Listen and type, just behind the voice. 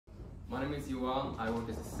My name is Johan. I work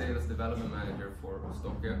as a sales development manager for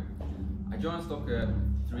Stokke. I joined Stokke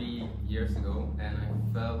 3 years ago and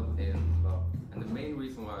I fell in love. And the main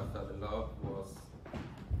reason why I fell in love was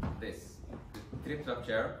this, the Tripp Trapp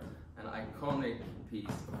chair, an iconic piece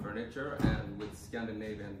of furniture and with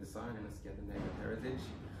Scandinavian design and a Scandinavian heritage.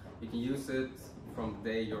 You can use it from the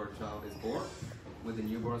day your child is born with the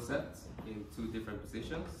newborn set in 2 different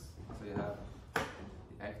positions. So you have the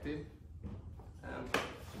active and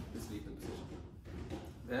the sleeping position.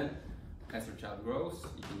 Then, as your child grows,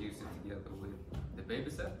 you can use it together with the baby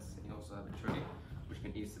set. You also have a tray, which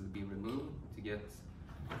can easily be removed to get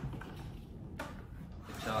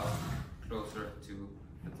the child closer to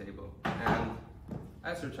the table. And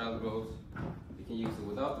as your child grows, you can use it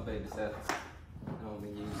without the baby set and only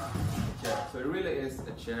use the chair. So it really is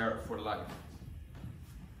a chair for life.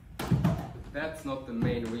 That's not the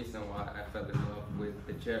main reason why I fell in love with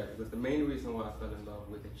the chair, because the main reason why I fell in love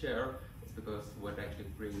with the chair is because what it actually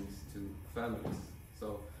brings to families.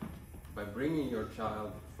 So by bringing your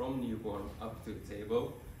child from newborn up to the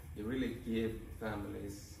table, you really give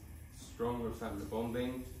families stronger family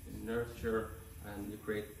bonding, you nurture, and you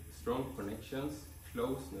create strong connections,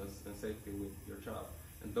 closeness and safety with your child.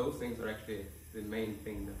 And those things are actually the main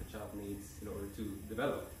thing that the child needs in order to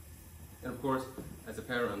develop. And of course, as a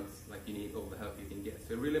parent, like, you need all the help you can get.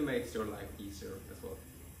 So it really makes your life easier as well.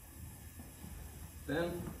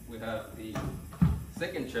 Then we have the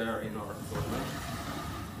second chair in our assortment,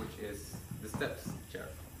 which is the steps chair.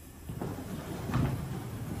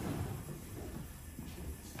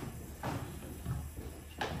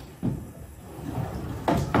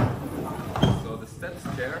 So the steps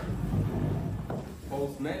chair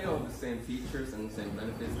holds many of the same features and the same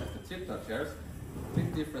benefits as the Tripp Trapp chairs.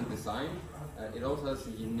 Bit different design. It also has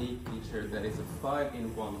a unique feature that is a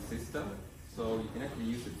 5-in-1 system. So you can actually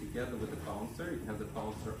use it together with the bouncer. You can have the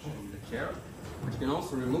bouncer on the chair, but you can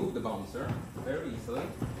also remove the bouncer very easily,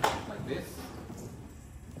 like this.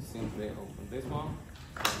 Simply open this one,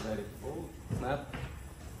 let it pull, snap,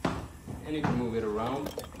 and you can move it around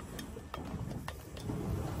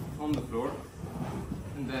on the floor.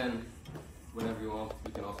 And then, whenever you want,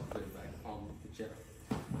 you can also put it back on the chair.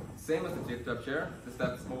 Same as the Tripp Trapp chair, the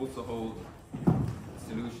steps also hold a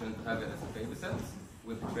solution to have it as a baby set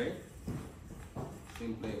with the tray.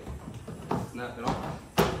 Simply snap it off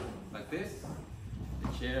like this.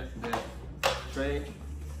 The tray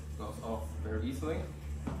goes off very easily.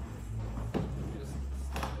 Just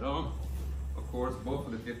snap it on. Of course, both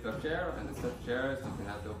for the Tripp Trapp chair and the step chairs, you can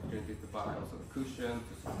have the opportunity to buy also a cushion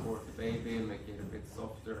to support the baby, make it a bit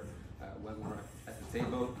softer when we're at the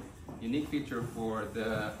table. Unique feature for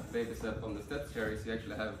the baby set on the step chair is you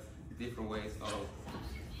actually have different ways of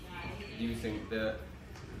using the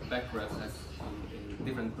backrest as in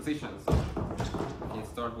different positions. So you can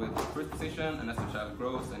start with the first position, and as the child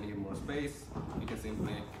grows and needs more space, you can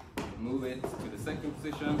simply move it to the second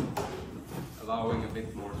position, allowing a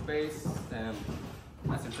bit more space, and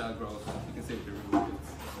as your child grows, you can simply remove it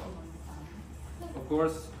as well. Of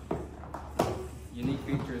course, unique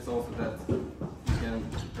feature is also that you can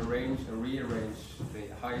arrange and rearrange the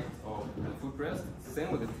height of the footrest.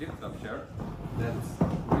 Same with the Tripp Trapp chair. That's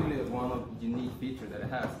really one of the unique features that it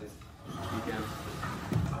has is you can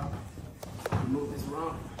move this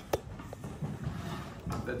around.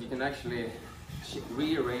 That you can actually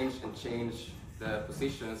rearrange and change the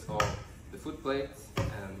positions of the foot plates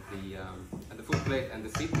and the foot plate and the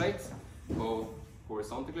seat plates, both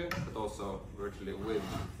horizontally but also vertically with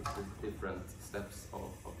the different steps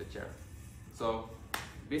of the chair. So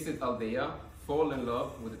visit Aldea, fall in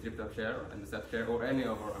love with the Tripp Trapp chair and the step chair or any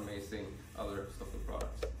of our amazing other Stokke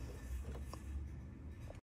products.